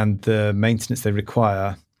tracks and the maintenance they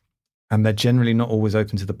require, and they're generally not always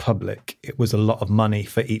open to the public, it was a lot of money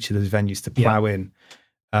for each of those venues to plow in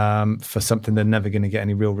for something they're never going to get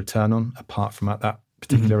any real return on, apart from at that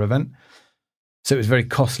particular event. So it was very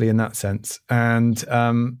costly in that sense. And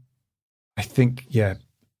I think,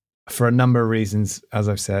 for a number of reasons, as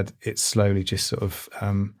I've said, it slowly just sort of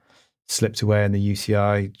slipped away, and the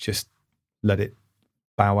UCI just let it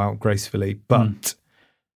bow out gracefully. But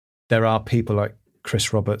there are people like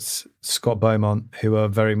Chris Roberts, Scott Beaumont, who are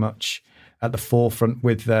very much at the forefront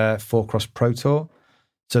with their Four-Cross Pro Tour.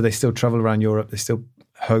 So they still travel around Europe. They still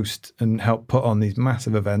host and help put on these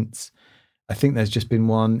massive events. I think there's just been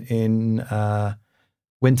one in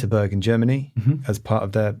Winterberg in Germany as part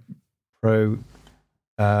of their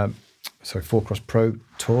Four-Cross Pro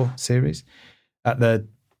Tour series at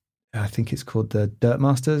I think it's called the Dirt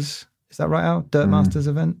Masters. Is that right, Al? Dirt Masters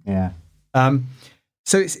event? Yeah.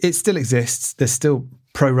 So it still exists. There's still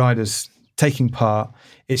pro riders taking part.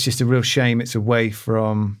 It's just a real shame it's away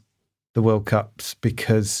from the World Cups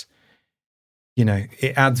because,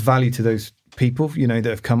 it adds value to those people, that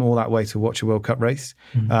have come all that way to watch a World Cup race.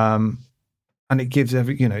 And it gives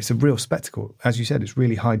it's a real spectacle. As you said, it's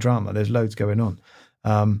really high drama. There's loads going on.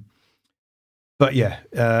 But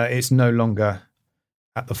it's no longer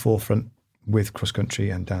at the forefront with cross-country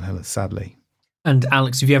and downhillers, sadly. And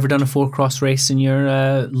Alex, have you ever done a four-cross race in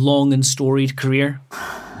your long and storied career?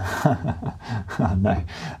 No.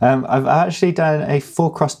 I've actually done a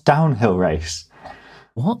four-cross downhill race.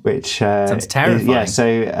 What? Which sounds terrifying. So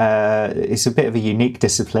it's a bit of a unique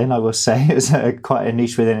discipline, I will say. It was quite a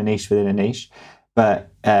niche within a niche within a niche.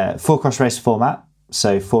 But four-cross race format,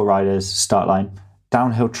 so 4 riders, start line,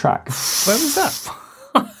 downhill track. Where was that?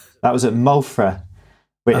 That was at Malfra.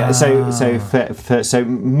 Malfra,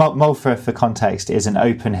 for context, is an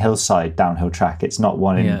open hillside downhill track. It's not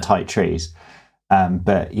one in tight trees,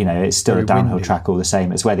 but it's still Very a downhill windy. track all the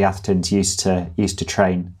same. It's where the Athertons used to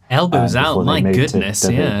train. Elbows out, before they my moved to goodness,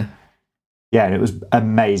 Dublin. Yeah, and it was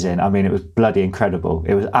amazing. I mean, it was bloody incredible.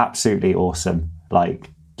 It was absolutely awesome.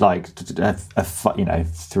 Like a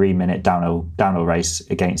 3-minute downhill race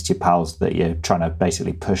against your pals that you're trying to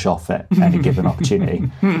basically push off at any given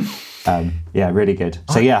opportunity. Really good.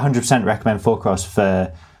 So 100% recommend four-cross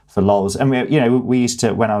for lols. And we used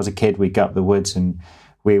to, when I was a kid, we'd go up the woods and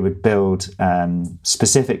we would build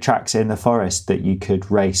specific tracks in the forest that you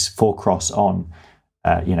could race four-cross on.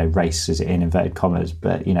 Race is in inverted commas,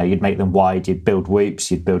 but you'd make them wide, you'd build whoops,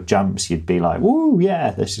 you'd build jumps, you'd be like, woo, yeah,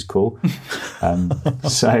 this is cool. So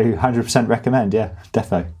 100% recommend, defo.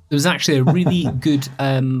 There was actually a really good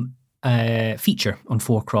feature on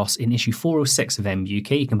 4Cross in issue 406 of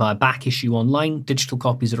MBUK. You can buy a back issue online. Digital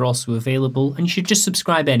copies are also available, and you should just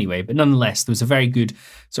subscribe anyway. But nonetheless, there was a very good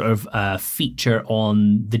sort of feature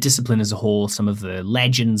on the discipline as a whole, some of the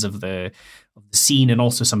legends of the scene, and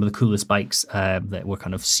also some of the coolest bikes that were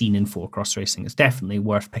kind of seen in 4Cross racing. It's definitely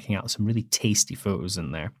worth picking out some really tasty photos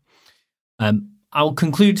in there. I'll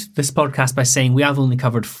conclude this podcast by saying we have only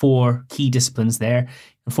covered 4 key disciplines there.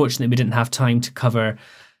 Unfortunately, we didn't have time to cover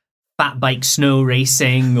fat bike snow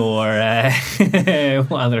racing or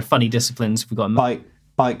what other funny disciplines we've got.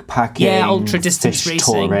 Bike packing, ultra distance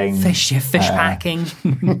racing, touring, fish packing.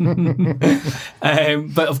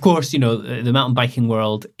 But of course, the mountain biking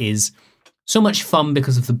world is so much fun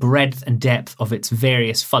because of the breadth and depth of its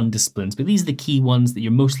various fun disciplines. But these are the key ones that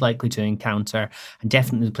you're most likely to encounter, and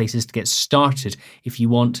definitely the places to get started if you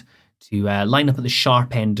want to line up at the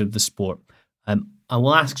sharp end of the sport. I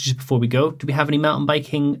will ask just before we go, do we have any mountain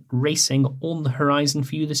biking racing on the horizon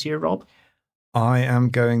for you this year, Rob? I am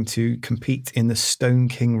going to compete in the Stone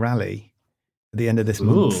King Rally at the end of this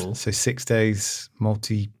month. So 6 days,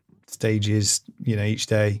 multi-stages, each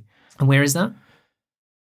day. And where is that?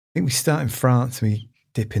 I think we start in France. We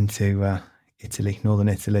dip into Italy, northern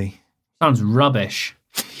Italy. Sounds rubbish.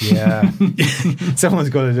 Yeah. Someone's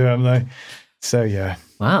got to do it, though. So, yeah.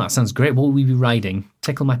 Wow, that sounds great. What will we be riding?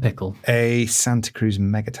 Tickle my pickle. A Santa Cruz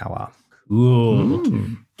Mega Tower.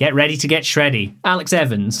 Ooh. Get ready to get shreddy. Alex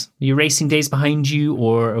Evans, are your racing days behind you,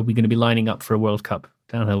 or are we going to be lining up for a World Cup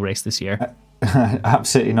downhill race this year?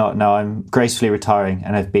 Absolutely not. No, I'm gracefully retiring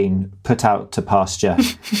and have been put out to pasture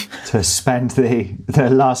to spend the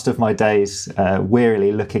last of my days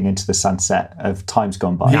wearily looking into the sunset of times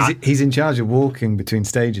gone by. He's in charge of walking between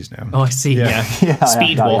stages now. Oh, I see. Yeah.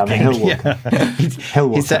 Speed walking. Hill walking. Hill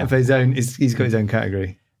walking. He's set up his own. He's got his own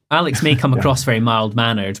category. Alex may come across very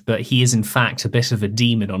mild-mannered, but he is in fact a bit of a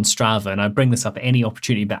demon on Strava, and I bring this up at any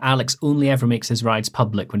opportunity, but Alex only ever makes his rides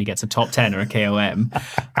public when he gets a top 10 or a KOM,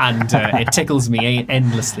 and it tickles me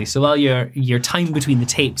endlessly. So while your time between the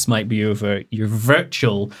tapes might be over, your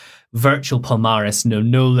virtual Palmaris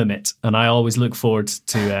no limit, and I always look forward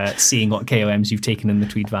to seeing what KOMs you've taken in the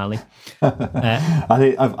Tweed Valley. I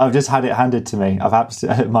think I've just had it handed to me.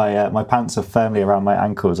 My pants are firmly around my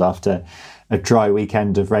ankles after a dry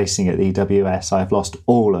weekend of racing at the EWS. I've lost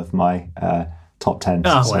all of my top 10s.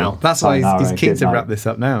 Oh, well. That's why he's keen to wrap this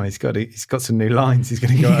up now. He's got some new lines he's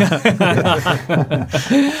going to go out.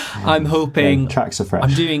 I'm hoping... tracks are fresh.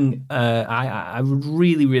 I'm doing... I would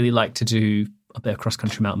really, really like to do a bit of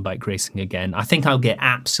cross-country mountain bike racing again. I think I'll get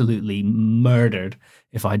absolutely murdered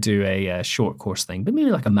if I do a short course thing, but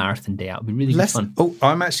maybe like a marathon day out would be really fun. Oh,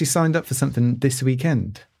 I'm actually signed up for something this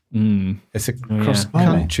weekend. It's a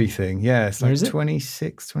cross-country thing. Yeah, it's like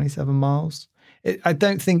 26, 27 miles. I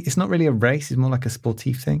don't think, it's not really a race. It's more like a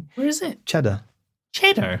sportif thing. Where is it? Cheddar.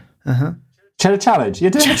 Uh-huh. Cheddar Challenge.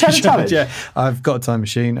 You're doing the Cheddar Challenge? Yeah, I've got a time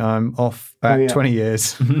machine. I'm off back 20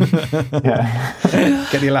 years. Yeah.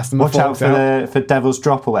 Get the elastomer. Watch out for Devil's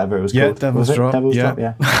Drop or whatever it was called. Yeah, Devil's Drop. Devil's Drop,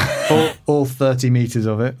 yeah. all 30 metres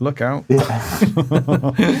of it. Look out. Yeah.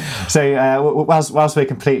 So whilst we're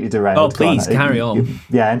completely derailed. Oh, please, carry on.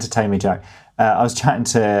 Entertain me, Jack. I was chatting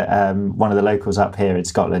to one of the locals up here in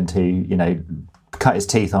Scotland who, cut his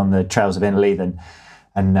teeth on the trails of Innerleithen.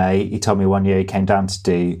 And he told me one year he came down to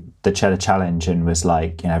do the Cheddar Challenge and was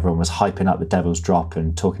like, everyone was hyping up the Devil's Drop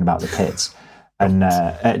and talking about the pits and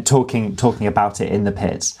talking about it in the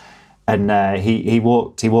pits. And he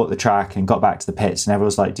walked the track and got back to the pits and everyone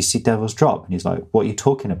was like, do you see Devil's Drop? And he's like, what are you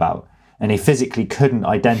talking about? And he physically couldn't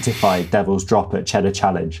identify Devil's Drop at Cheddar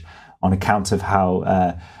Challenge on account of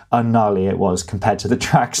how ungnarly it was compared to the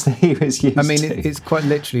tracks that he was used to. I mean, it's quite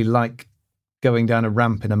literally like going down a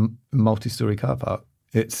ramp in a multi-storey car park.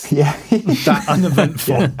 It's that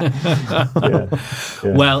uneventful.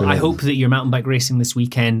 Well, brilliant. I hope that your mountain bike racing this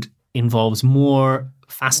weekend involves more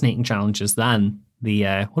fascinating challenges than the,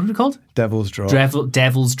 what are we called? Devil's Drop.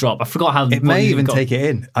 Devil's Drop. I forgot how... It may even take it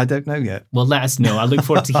in. I don't know yet. Well, let us know. I look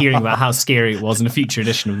forward to hearing about how scary it was in a future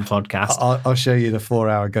edition of the podcast. I'll show you the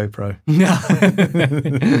 4-hour GoPro.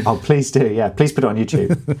 Oh, please do. Yeah, please put it on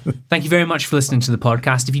YouTube. Thank you very much for listening to the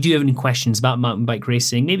podcast. If you do have any questions about mountain bike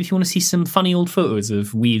racing, maybe if you want to see some funny old photos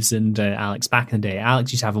of Weaves and Alex back in the day.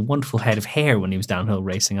 Alex used to have a wonderful head of hair when he was downhill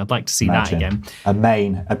racing. I'd like to see that again. A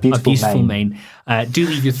beautiful mane. Do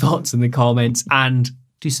leave your thoughts in the comments and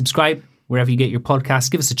do subscribe wherever you get your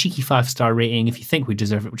podcast. Give us a cheeky 5-star rating if you think we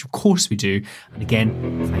deserve it, which of course we do. And again,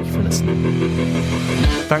 thank you for listening.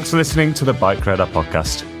 Thanks for listening to the Bike Radar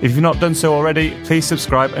podcast. If you've not done so already, please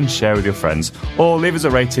subscribe and share with your friends, or leave us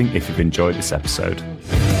a rating if you've enjoyed this episode.